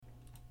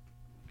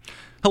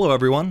Hello,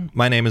 everyone.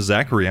 My name is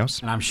Zach Rios.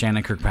 And I'm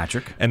Shannon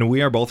Kirkpatrick. And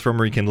we are both from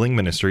Rekindling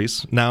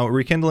Ministries. Now,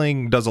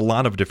 Rekindling does a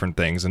lot of different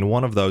things, and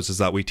one of those is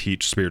that we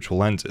teach spiritual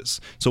lenses.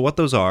 So what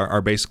those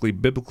are basically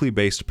biblically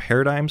based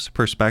paradigms,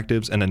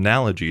 perspectives, and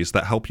analogies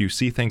that help you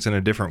see things in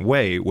a different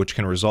way, which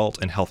can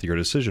result in healthier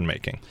decision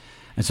making.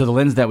 And so the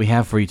lens that we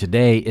have for you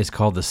today is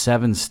called the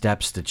 7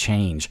 Steps to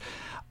Change.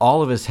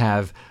 All of us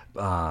have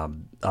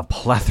a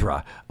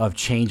plethora of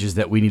changes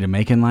that we need to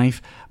make in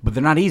life, but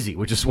they're not easy,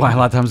 which is why a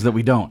lot of times that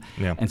we don't.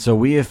 Yeah. And so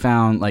we have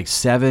found like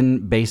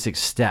 7 basic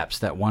steps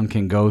that one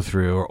can go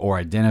through or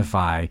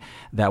identify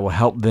that will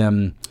help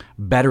them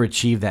better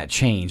achieve that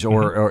change.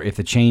 Or if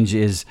the change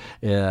is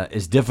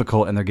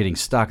difficult and they're getting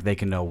stuck, they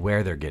can know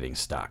where they're getting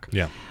stuck.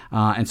 Yeah.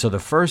 And so the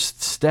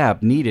first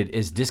step needed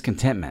is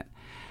discontentment.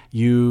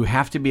 You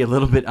have to be a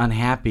little bit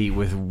unhappy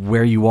with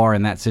where you are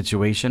in that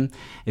situation.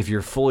 If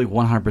you're fully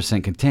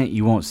 100% content,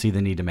 you won't see the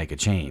need to make a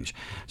change.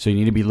 So you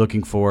need to be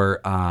looking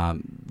for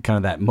kind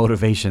of that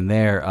motivation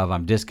there of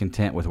I'm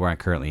discontent with where I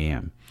currently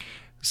am.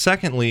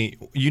 Secondly,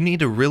 you need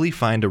to really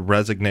find a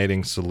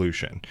resonating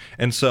solution.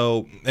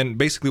 And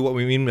basically what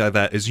we mean by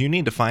that is you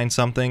need to find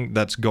something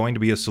that's going to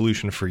be a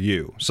solution for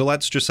you. So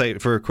let's just say,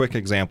 for a quick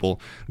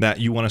example, that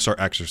you want to start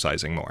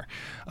exercising more.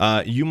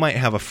 You might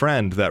have a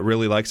friend that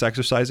really likes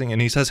exercising, and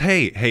he says,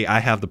 hey, I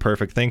have the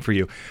perfect thing for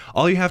you.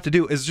 All you have to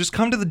do is just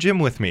come to the gym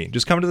with me.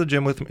 Just come to the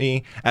gym with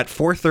me at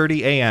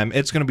 4:30 a.m.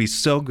 It's going to be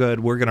so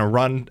good. We're going to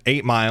run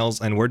 8 miles,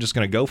 and we're just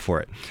going to go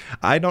for it.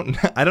 I don't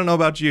know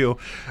about you,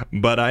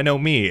 but I know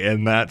me,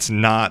 and that's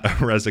not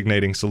a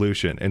resonating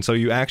solution. And so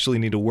you actually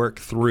need to work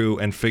through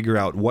and figure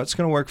out what's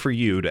going to work for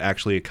you to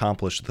actually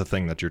accomplish the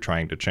thing that you're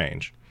trying to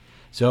change.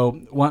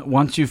 So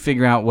once you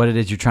figure out what it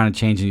is you're trying to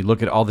change and you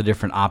look at all the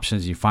different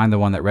options, you find the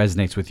one that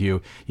resonates with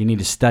you, you need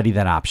to study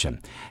that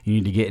option. You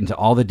need to get into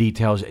all the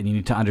details and you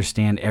need to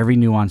understand every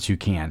nuance you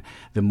can.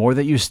 The more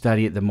that you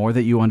study it, the more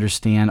that you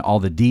understand all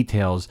the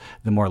details,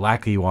 the more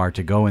likely you are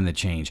to go in the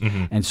change.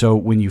 Mm-hmm. And so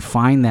when you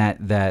find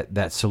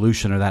that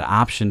solution or that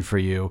option for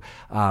you,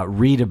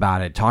 read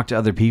about it, talk to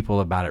other people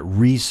about it,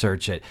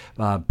 research it,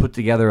 put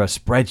together a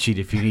spreadsheet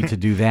if you need to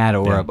do that,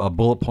 or a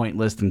bullet point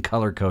list and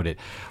color code it.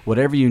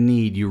 Whatever you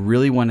need, you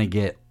really want to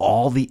get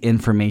all the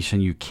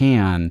information you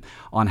can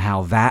on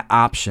how that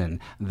option,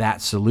 that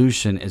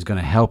solution is going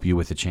to help you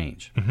with the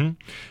change. Mm-hmm.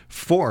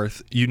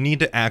 Fourth, you need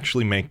to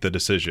actually make the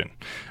decision.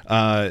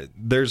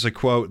 There's a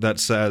quote that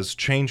says,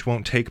 change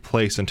won't take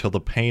place until the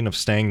pain of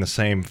staying the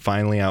same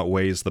finally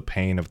outweighs the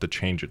pain of the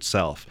change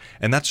itself.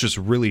 And that's just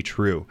really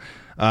true.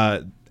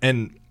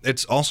 And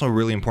it's also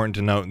really important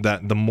to note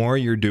that the more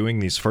you're doing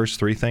these first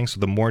 3 things, so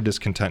the more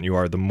discontent you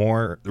are, the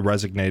more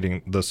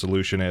resonating the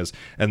solution is,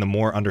 and the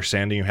more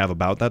understanding you have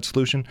about that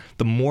solution,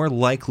 the more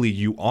likely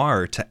you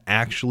are to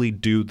actually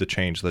do the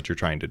change that you're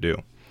trying to do.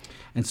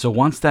 And so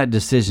once that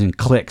decision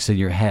clicks in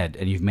your head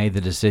and you've made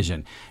the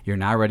decision, you're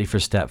now ready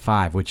for step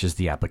 5, which is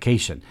the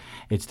application.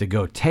 It's to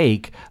go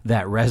take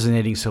that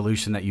resonating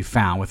solution that you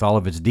found with all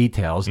of its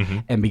details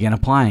and begin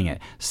applying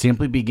it.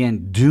 Simply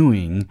begin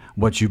doing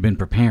what you've been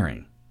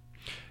preparing.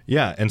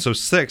 Yeah, and so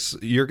 6,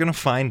 you're going to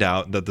find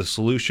out that the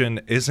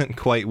solution isn't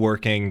quite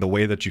working the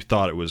way that you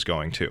thought it was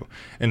going to.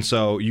 And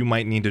so you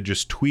might need to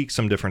just tweak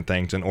some different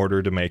things in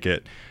order to make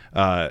it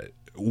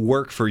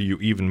work for you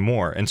even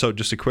more. And so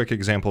just a quick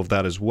example of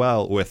that as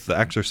well with the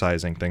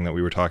exercising thing that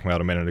we were talking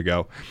about a minute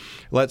ago.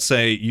 Let's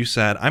say you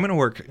said, I'm going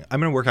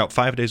to work out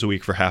 5 days a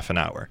week for half an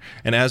hour.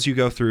 And as you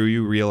go through,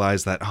 you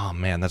realize that, oh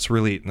man, that's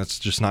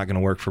just not going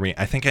to work for me.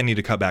 I think I need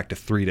to cut back to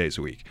 3 days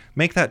a week.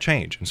 Make that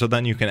change. And so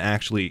then you can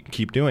actually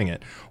keep doing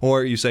it.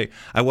 Or you say,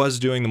 I was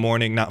doing the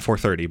morning, not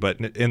 4:30,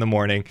 but in the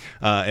morning,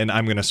 and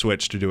I'm going to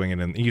switch to doing it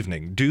in the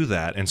evening. Do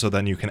that. And so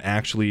then you can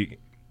actually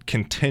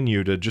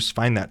continue to just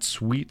find that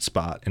sweet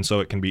spot, and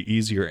so it can be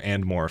easier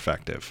and more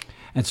effective.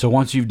 And so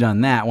once you've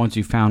done that, once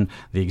you've found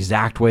the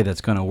exact way that's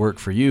going to work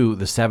for you,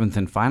 the 7th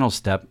and final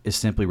step is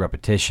simply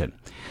repetition.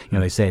 You know,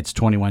 they say it's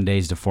 21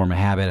 days to form a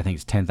habit. I think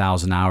it's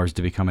 10,000 hours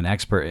to become an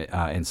expert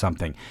in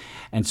something.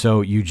 And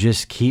so you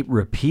just keep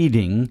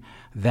repeating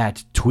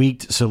that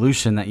tweaked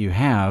solution that you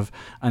have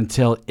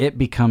until it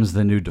becomes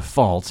the new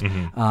default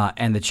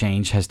and the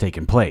change has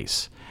taken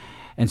place.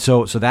 And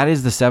so that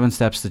is the 7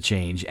 steps to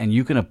change, and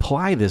you can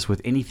apply this with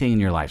anything in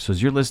your life. So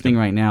as you're listening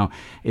right now,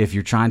 if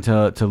you're trying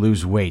to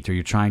lose weight, or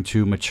you're trying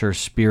to mature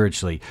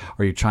spiritually,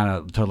 or you're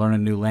trying to learn a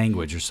new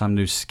language or some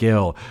new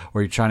skill,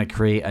 or you're trying to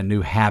create a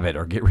new habit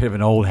or get rid of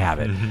an old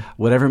habit,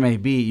 whatever it may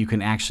be, you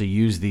can actually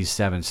use these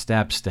 7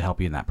 steps to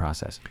help you in that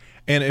process.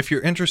 And if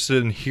you're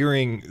interested in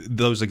hearing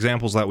those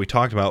examples that we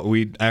talked about,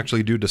 we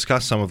actually do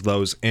discuss some of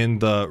those in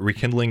the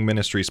Rekindling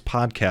Ministries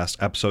podcast,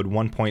 episode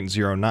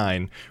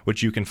 1.09,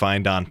 which you can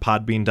find on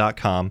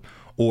podbean.com,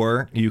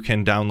 or you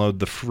can download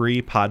the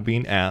free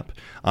Podbean app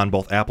on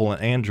both Apple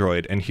and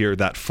Android and hear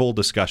that full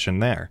discussion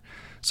there.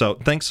 So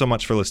thanks so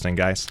much for listening,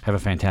 guys. Have a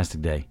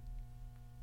fantastic day.